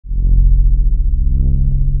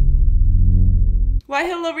Why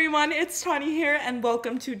hello everyone, it's Tani here and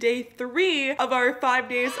welcome to day 3 of our 5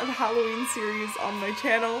 days of Halloween series on my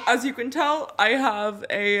channel. As you can tell, I have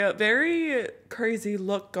a very crazy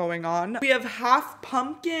look going on. We have half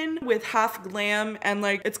pumpkin with half glam, and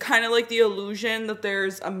like it's kind of like the illusion that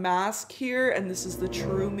there's a mask here and this is the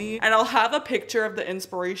true me. And I'll have a picture of the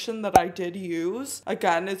inspiration that I did use.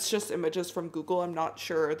 Again, it's just images from Google. I'm not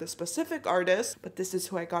sure the specific artist, but this is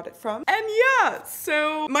who I got it from. And yeah,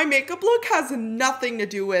 so my makeup look has nothing to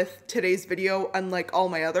do with today's video, unlike all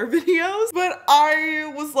my other videos, but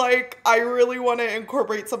I was like, I really want to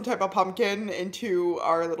incorporate some type of pumpkin into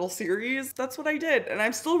our little series. That's what I did, and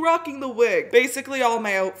I'm still rocking the wig. Basically all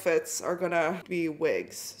my outfits are gonna be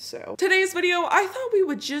wigs. So today's video, I thought we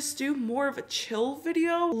would just do more of a chill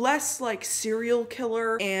video, less like serial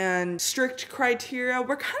killer and strict criteria.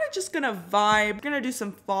 We're kind of just gonna vibe. We're gonna do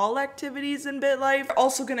some fall activities in Bitlife. We're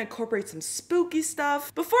also gonna incorporate some spooky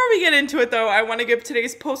stuff. Before we get into it though, I want to give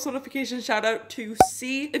today's post notification shout out to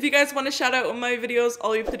C. If you guys want to shout out on my videos,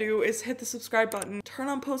 all you have to do is hit the subscribe button, turn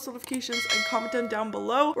on post notifications, and comment them down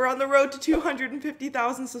below. We're on the road to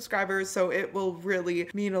 250,000 subscribers, so it will really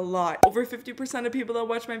mean a lot. Over 50% of people that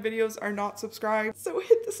watch my videos are not subscribed, so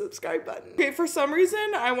hit the subscribe button. Okay, for some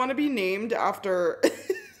reason, I want to be named after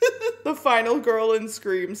the final girl in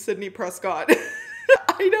Scream, Sydney Prescott.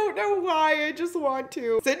 I don't know why, I just want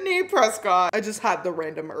to. Sydney Prescott. I just had the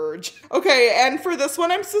random urge. Okay, and for this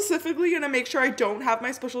one, I'm specifically gonna make sure I don't have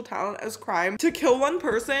my special talent as crime. To kill one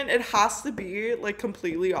person, it has to be like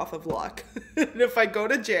completely off of luck. And if I go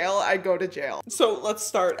to jail, I go to jail. So let's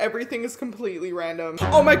start. Everything is completely random.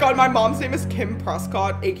 Oh my god, my mom's name is Kim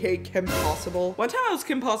Prescott, aka Kim Possible. One time I was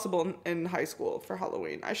Kim Possible in high school for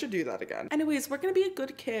Halloween. I should do that again. Anyways, we're gonna be a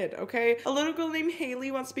good kid, okay? A little girl named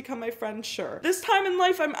Haley wants to become my friend, sure. This time in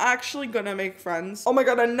life, I'm actually gonna make friends. Oh my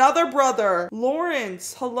god, another brother.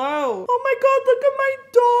 Lawrence, hello. Oh my god, look at my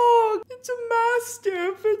dog. It's a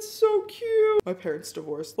mastiff. It's so cute. My parents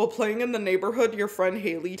divorced. While playing in the neighborhood, your friend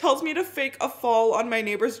Haley tells me to fake a fall on my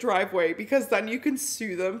neighbor's driveway because then you can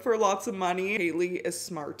sue them for lots of money. Haley is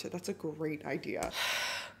smart. That's a great idea.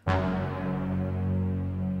 Haley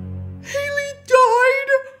died?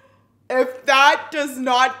 If that does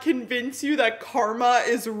not convince you that karma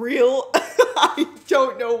is real, I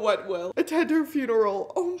don't know what will. Attend her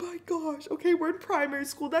funeral. Oh my gosh. Okay, we're in primary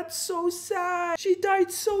school. That's so sad. She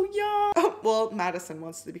died so young. Oh, well, Madison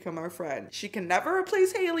wants to become our friend. She can never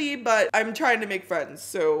replace Haley, but I'm trying to make friends,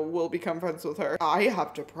 so we'll become friends with her. I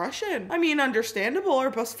have depression. I mean, understandable. Our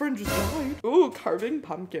best friend just died. Ooh, carving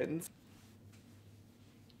pumpkins.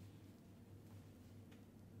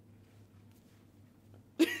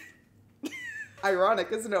 Ironic,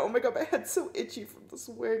 isn't it? Oh my god, my head's so itchy from this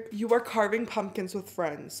wig. You are carving pumpkins with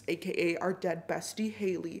friends, aka our dead bestie,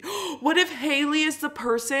 Haley. What if Haley is the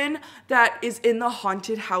person that is in the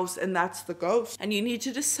haunted house and that's the ghost? And you need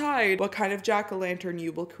to decide what kind of jack-o'-lantern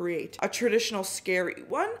you will create. A traditional scary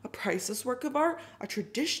one, a priceless work of art, a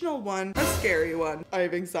traditional one, a scary one. I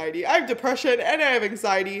have anxiety, I have depression, and I have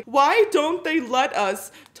anxiety. Why don't they let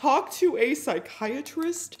us talk to a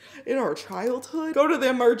psychiatrist in our childhood? Go to the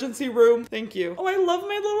emergency room. Thank you. Oh, I love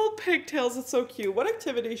my little pigtails. It's so cute. What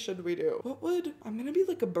activity should we do? I'm gonna be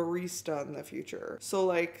like a barista in the future. So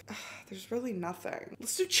like, there's really nothing.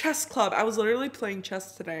 Let's do chess club. I was literally playing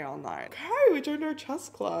chess today all night. Okay, we joined our chess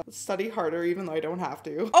club. Let's study harder even though I don't have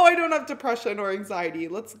to. Oh, I don't have depression or anxiety.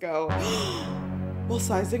 Let's go. Well,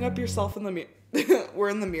 sizing up yourself in the mirror.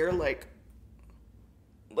 We're in the mirror like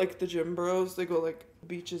the gym bros. They go like,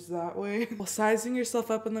 beaches that way. While sizing yourself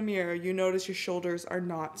up in the mirror, you notice your shoulders are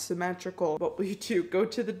not symmetrical. What will you do? Go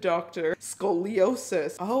to the doctor.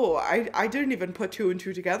 Scoliosis. Oh, I didn't even put 2 and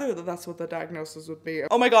 2 together that that's what the diagnosis would be.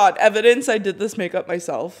 Oh my god, evidence I did this makeup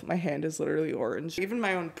myself. My hand is literally orange. Even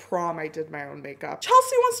my own prom, I did my own makeup.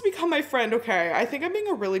 Chelsea wants to become my friend. Okay, I think I'm being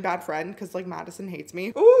a really bad friend because like Madison hates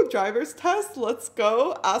me. Ooh, driver's test. Let's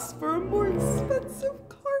go. Ask for a more expensive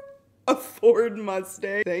car. A Ford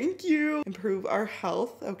Mustang. Thank you. Improve our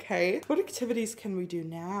health. Okay. What activities can we do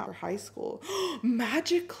now for high school?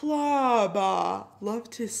 Magic club. Love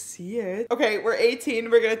to see it. Okay, we're 18.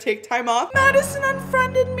 We're gonna take time off. Madison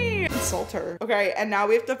unfriended me. Insult her. Okay, and now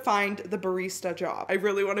we have to find the barista job. I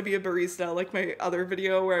really want to be a barista, like my other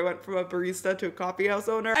video where I went from a barista to a coffee house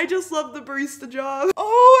owner. I just love the barista job.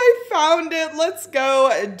 Oh, I found it. Let's go.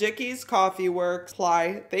 Dickie's Coffee Works.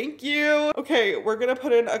 Apply. Thank you. Okay, we're gonna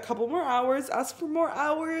put in a couple more hours. Ask for more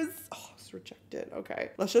hours. Oh, Request rejected.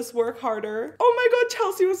 Okay. Let's just work harder. Oh my god,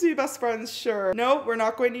 Chelsea wants to be best friends. Sure. No, we're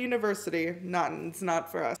not going to university. It's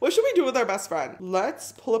not for us. What should we do with our best friend?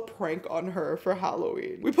 Let's pull a prank on her for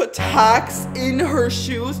Halloween. We put tacks in her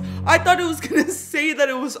shoes. I thought it was gonna say that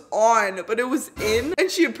it was on, but it was in, and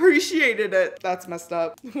she appreciated it. That's messed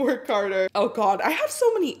up. Work harder. Oh god, I have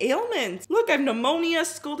so many ailments. Look, I have pneumonia,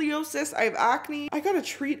 scoliosis, I have acne. I gotta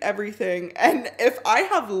treat everything. And if I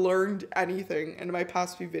have learned anything in my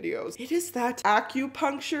past few videos, it is that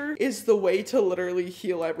acupuncture is the way to literally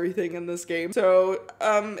heal everything in this game. So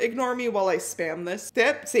ignore me while I spam this.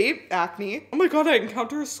 See, acne. Oh my god, I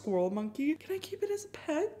encounter a squirrel monkey. Can I keep it as a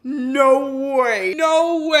pet? No way.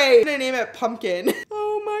 No way. Can I name it Pumpkin?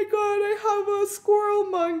 Oh my god, I have a squirrel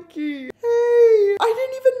monkey. Hey, I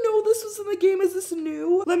didn't even know this was in the game. Is this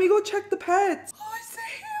new? Let me go check the pets. Oh, it's a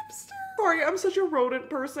hamster. Sorry, I'm such a rodent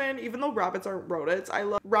person, even though rabbits aren't rodents. I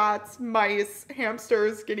love rats, mice,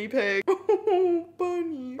 hamsters, guinea pigs. Oh,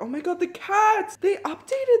 bunny. Oh my god, the cats. They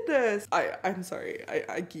updated this. I'm sorry.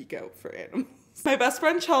 I geek out for animals. My best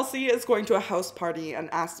friend Chelsea is going to a house party and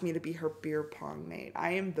asked me to be her beer pong mate.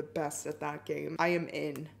 I am the best at that game. I am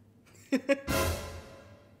in.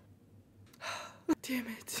 Damn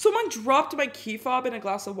it. Someone dropped my key fob in a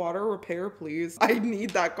glass of water. Repair, please. I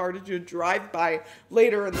need that car to do a drive-by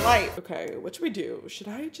later in life. Okay, what should we do? Should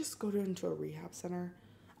I just go into a rehab center?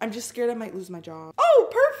 I'm just scared I might lose my job. Oh,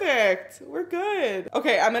 perfect. We're good.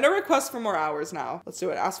 Okay, I'm gonna request for more hours now. Let's do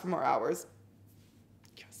it. Ask for more hours.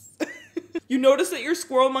 Yes. You notice that your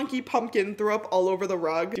squirrel monkey Pumpkin threw up all over the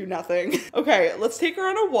rug. Do nothing. Okay, let's take her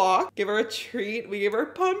on a walk. Give her a treat. We give her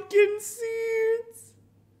pumpkin seeds.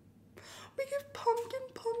 We give pumpkin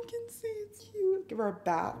seeds. Cute. Give her a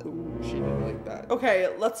bath. Ooh, she didn't like that. Okay,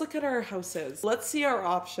 let's look at our houses. Let's see our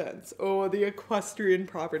options. Oh, the equestrian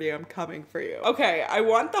property. I'm coming for you. Okay, I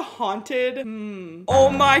want the haunted. Oh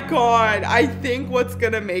my god. I think what's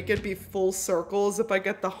gonna make it be full circles if I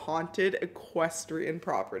get the haunted equestrian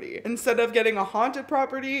property. Instead of getting a haunted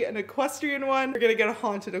property, an equestrian one, we're gonna get a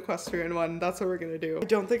haunted equestrian one. That's what we're gonna do. I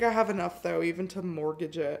don't think I have enough though, even to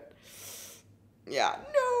mortgage it. Yeah,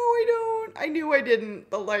 no, I don't. I knew I didn't,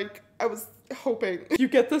 but like, I was hoping. You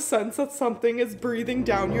get the sense that something is breathing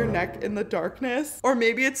down your neck in the darkness, or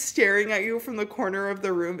maybe it's staring at you from the corner of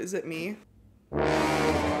the room. Is it me?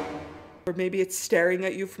 Or maybe it's staring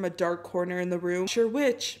at you from a dark corner in the room. Sure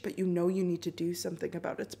which, but you know you need to do something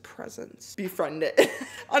about its presence. Befriend it.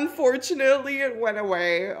 Unfortunately, it went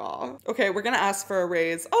away. Aw. Okay, we're gonna ask for a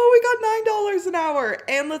raise. Oh, we got $9 an hour,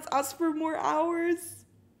 and let's ask for more hours.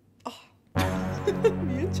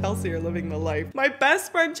 Me and Chelsea are living the life. My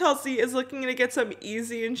best friend Chelsea is looking to get some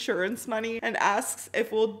easy insurance money and asks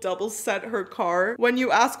if we'll double set her car. When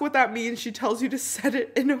you ask what that means, she tells you to set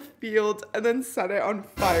it in a field and then set it on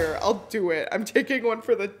fire. I'll do it. I'm taking one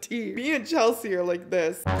for the team. Me and Chelsea are like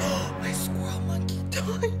this. My squirrel monkey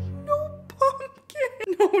died.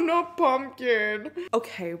 No, not Pumpkin.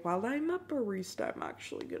 Okay, while I'm a barista, I'm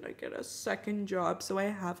actually gonna get a second job so I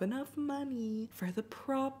have enough money for the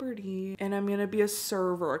property. And I'm gonna be a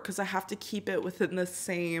server because I have to keep it within the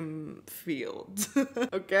same field.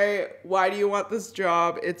 Okay, why do you want this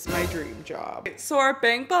job? It's my dream job. So our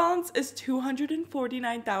bank balance is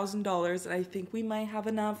 $249,000 and I think we might have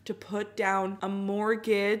enough to put down a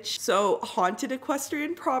mortgage. So haunted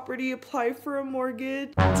equestrian property, apply for a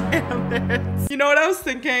mortgage. Damn it. You know what I was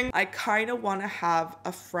thinking? I kind of want to have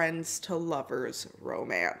a friends to lovers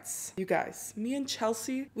romance. You guys, me and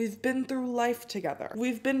Chelsea, we've been through life together.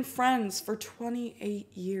 We've been friends for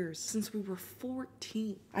 28 years since we were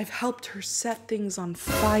 14. I've helped her set things on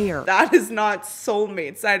fire. That is not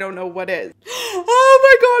soulmates. I don't know what is. Oh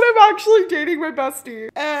my god, I'm actually dating my bestie.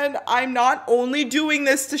 And I'm not only doing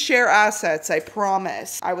this to share assets, I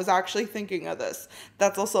promise. I was actually thinking of this.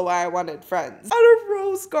 That's also why I wanted friends. At a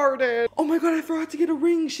rose garden. Oh my god, I forgot to get a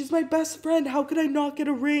ring. She's my best friend. How could I not get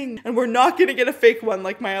a ring? And we're not gonna get a fake one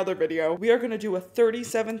like my other video. We are gonna do a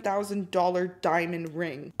 $37,000 diamond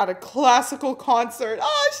ring at a classical concert.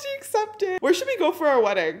 Ah, she accepted. Where should we go for our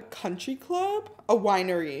wedding? Country club? A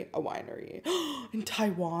winery. A winery. In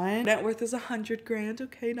Taiwan? Net worth is 100 grand.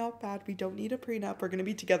 Okay, not bad. We don't need a prenup. We're gonna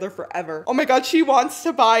be together forever. Oh my god, she wants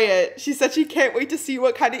to buy it. She said she can't wait to see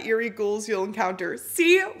what kind of eerie ghouls you'll encounter.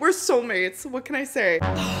 See? We're soulmates. What can I say?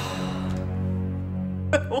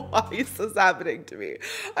 Why is this happening to me?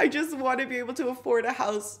 I just want to be able to afford a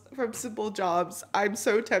house from simple jobs. I'm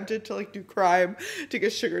so tempted to like do crime to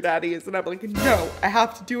get sugar daddies, and I'm like, no, I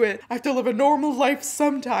have to do it. I have to live a normal life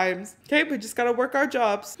sometimes. Okay, we just gotta work our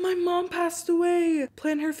jobs. My mom passed away.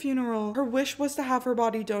 Plan her funeral. Her wish was to have her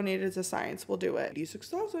body donated to science. We'll do it.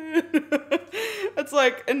 86,000. It's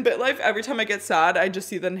like in Bitlife, every time I get sad, I just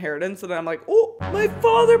see the inheritance and I'm like, oh, my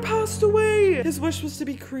father passed away. His wish was to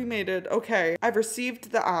be cremated. Okay, I've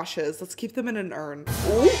received the ashes. Let's keep them in an urn.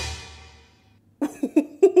 Oh.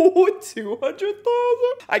 200,000.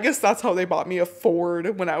 I guess that's how they bought me a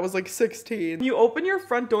Ford when I was like 16. You open your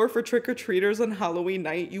front door for trick-or-treaters on Halloween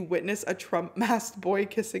night. You witness a Trump masked boy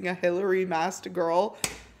kissing a Hillary masked girl.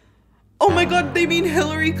 Oh my god, they mean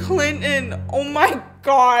Hillary Clinton. Oh my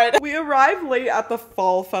god. We arrive late at the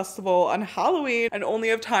fall festival on Halloween and only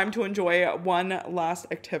have time to enjoy one last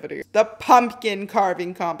activity. The pumpkin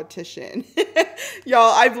carving competition.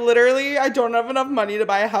 Y'all, I don't have enough money to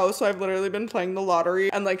buy a house, so I've literally been playing the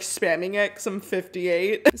lottery and like spamming it because I'm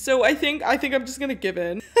 58. So I think I'm just gonna give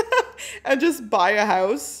in and just buy a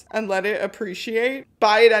house and let it appreciate.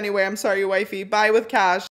 Buy it anyway. I'm sorry, wifey. Buy with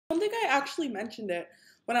cash. I don't think I actually mentioned it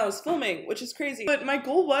when I was filming, which is crazy. But my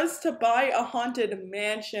goal was to buy a haunted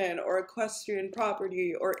mansion or equestrian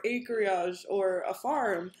property or acreage or a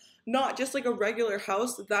farm, not just like a regular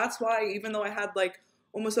house. That's why even though I had like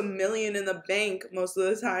almost $1 million in the bank most of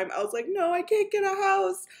the time, I was like, no, I can't get a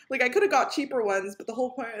house. Like I could have got cheaper ones, but the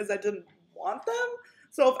whole point is I didn't want them.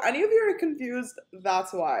 So if any of you are confused,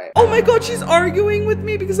 that's why. Oh my god, she's arguing with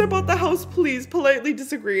me because I bought the house. Please politely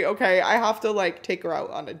disagree. Okay, I have to like take her out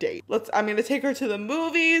on a date. I'm gonna take her to the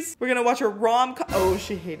movies. We're gonna watch a rom-com. Oh,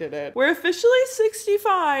 she hated it. We're officially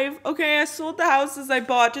 65. Okay, I sold the houses I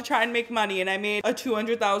bought to try and make money and I made a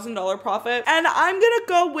 $200,000 profit. And I'm gonna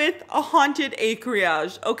go with a haunted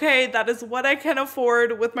acreage. Okay, that is what I can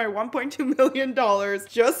afford with my $1.2 million.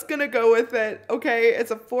 Just gonna go with it. Okay,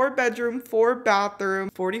 it's a 4-bedroom, 4-bathroom.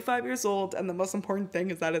 45 years old, and the most important thing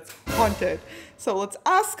is that it's haunted. So let's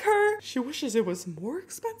ask her. She wishes it was more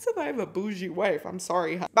expensive. I have a bougie wife. I'm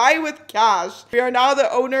sorry. Buy with cash. We are now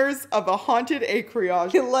the owners of a haunted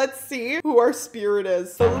acreage. Let's see who our spirit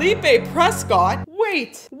is. Felipe Prescott.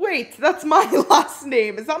 Wait, that's my last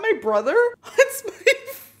name. Is that my brother? It's my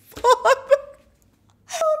father.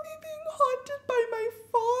 I'll be being haunted by my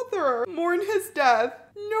father. Mourn his death.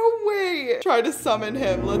 No way. Try to summon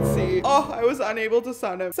him. Let's see. Oh, I was unable to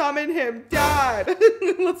summon him. Dad.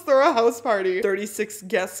 Let's throw a house party. 36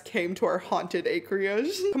 guests came to our haunted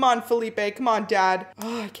acreage. Come on, Felipe. Come on, Dad.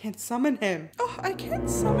 Oh, I can't summon him. Oh, I can't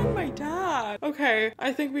summon my dad. Okay,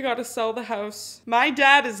 I think we gotta sell the house. My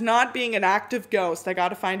dad is not being an active ghost. I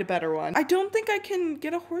gotta find a better one. I don't think I can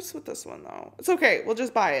get a horse with this one though. It's okay. We'll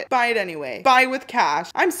just buy it. Buy it anyway. Buy with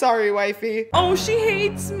cash. I'm sorry, wifey. Oh, she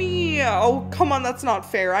hates me. Oh, come on. That's not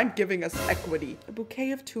fair. I'm giving us equity. A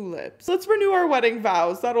bouquet of tulips. Let's renew our wedding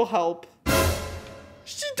vows. That'll help.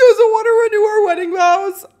 She doesn't want to renew our wedding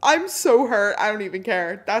vows. I'm so hurt. I don't even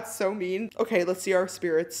care. That's so mean. Okay, let's see our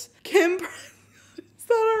spirits. Kim. Is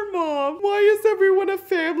that our mom? Why is everyone a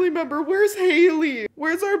family member? Where's Haley?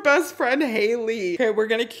 Where's our best friend Haley? Okay, we're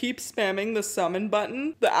gonna keep spamming the summon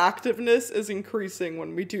button. The activeness is increasing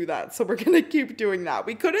when we do that, so we're gonna keep doing that.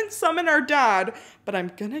 We couldn't summon our dad, but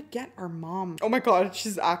I'm gonna get our mom. Oh my god,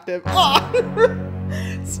 she's active. Ah!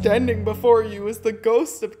 Standing before you is the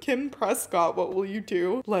ghost of Kim Prescott. What will you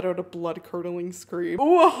do? Let out a blood-curdling scream.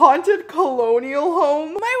 Ooh, a haunted colonial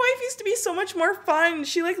home. My wife used to be so much more fun.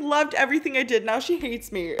 She like loved everything I did. Now she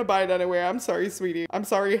hates me. I buy it anyway. I'm sorry, sweetie. I'm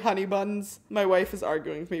sorry, honey buns. My wife is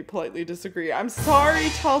arguing with me. Politely disagree. I'm sorry,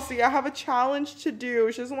 Chelsea. I have a challenge to do.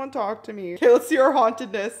 She doesn't want to talk to me. Okay, let's see our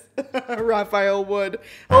hauntedness. Raphael Wood.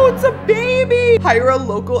 Oh, it's a baby. Hire a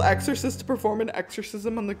local exorcist to perform an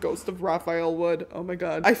exorcism on the ghost of Raphael Wood. Oh my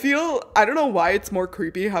god. I don't know why it's more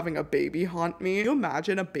creepy having a baby haunt me. Can you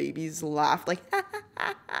imagine a baby's laugh like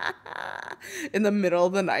in the middle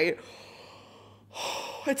of the night?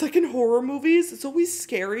 It's like in horror movies. It's always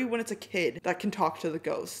scary when it's a kid that can talk to the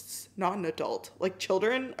ghosts, not an adult. Like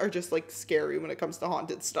children are just like scary when it comes to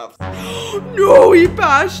haunted stuff. No, he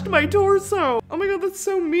bashed my torso. Oh my god, that's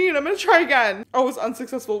so mean. I'm gonna try again. Oh, it was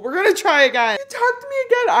unsuccessful. We're gonna try again. You talked to me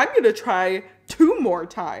again. I'm gonna try 2 more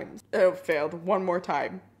times. Oh, failed. 1 more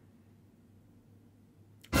time.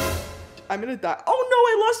 I'm gonna die. Oh no,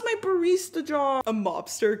 I lost my barista job. A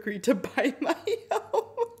mobster agreed to buy my home.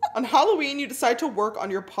 On Halloween, you decide to work on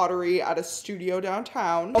your pottery at a studio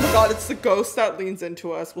downtown. Oh my god, it's the ghost that leans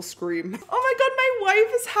into us. We'll scream. Oh my god, my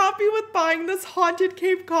wife is happy with buying this haunted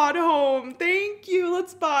Cape Cod home. Thank you.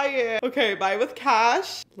 Let's buy it. Okay, buy with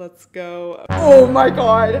cash. Let's go. Oh my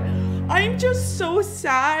god. I'm just so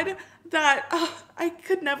sad that I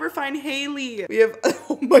could never find Haley. We have,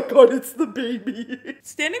 oh my God, it's the baby.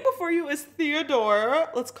 Standing before you is Theodore.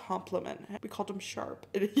 Let's compliment him. We called him Sharp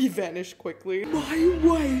and he vanished quickly. My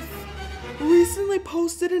wife recently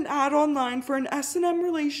posted an ad online for an S&M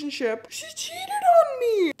relationship. She cheated on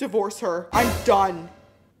me. Divorce her. I'm done.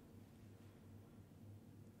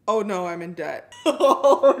 Oh no, I'm in debt.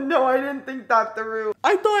 Oh no, I didn't think that through.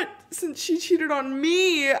 I thought since she cheated on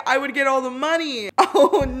me, I would get all the money.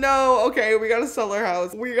 Oh no, okay, we gotta sell our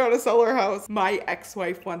house. We gotta sell our house. My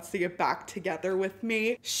ex-wife wants to get back together with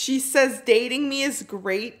me. She says dating me is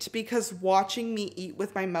great because watching me eat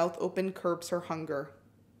with my mouth open curbs her hunger.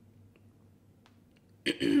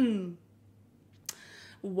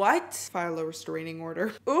 What? File a restraining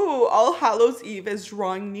order. Ooh, All Hallows Eve is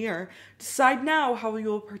drawing near. Decide now how you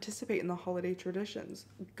will participate in the holiday traditions.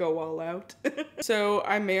 Go all out. So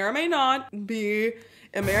I may or may not be,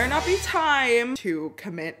 it may or not be time to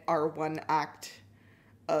commit our one act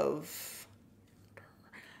of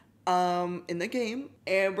in the game,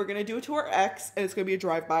 and we're gonna do it to our ex, and it's gonna be a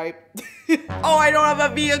drive-by. Oh, I don't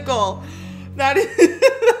have a vehicle. That is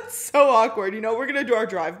so awkward. You know, we're gonna do our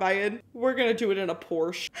drive-by in. We're gonna do it in a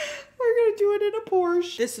Porsche. We're gonna do it in a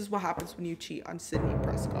Porsche. This is what happens when you cheat on Sydney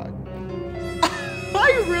Prescott.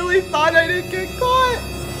 I really thought I didn't get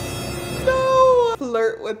caught. No.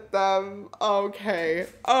 Flirt with them. Okay.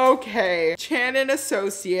 Okay. Chan and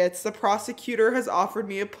Associates. The prosecutor has offered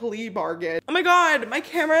me a plea bargain. Oh my God, my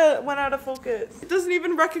camera went out of focus. It doesn't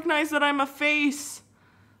even recognize that I'm a face.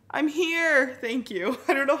 I'm here. Thank you.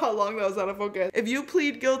 I don't know how long that was out of focus. If you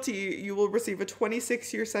plead guilty, you will receive a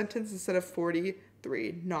 26-year sentence instead of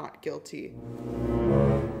 43. Not guilty.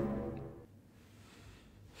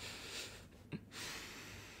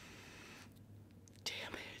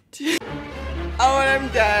 Damn it. Oh, and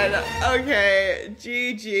I'm dead. Okay,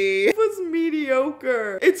 GG. It was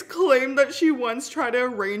mediocre. It's claimed that she once tried to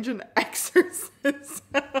arrange an exorcism.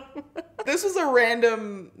 This was a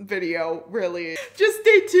random video, really. Just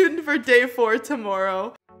stay tuned for day 4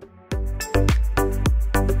 tomorrow.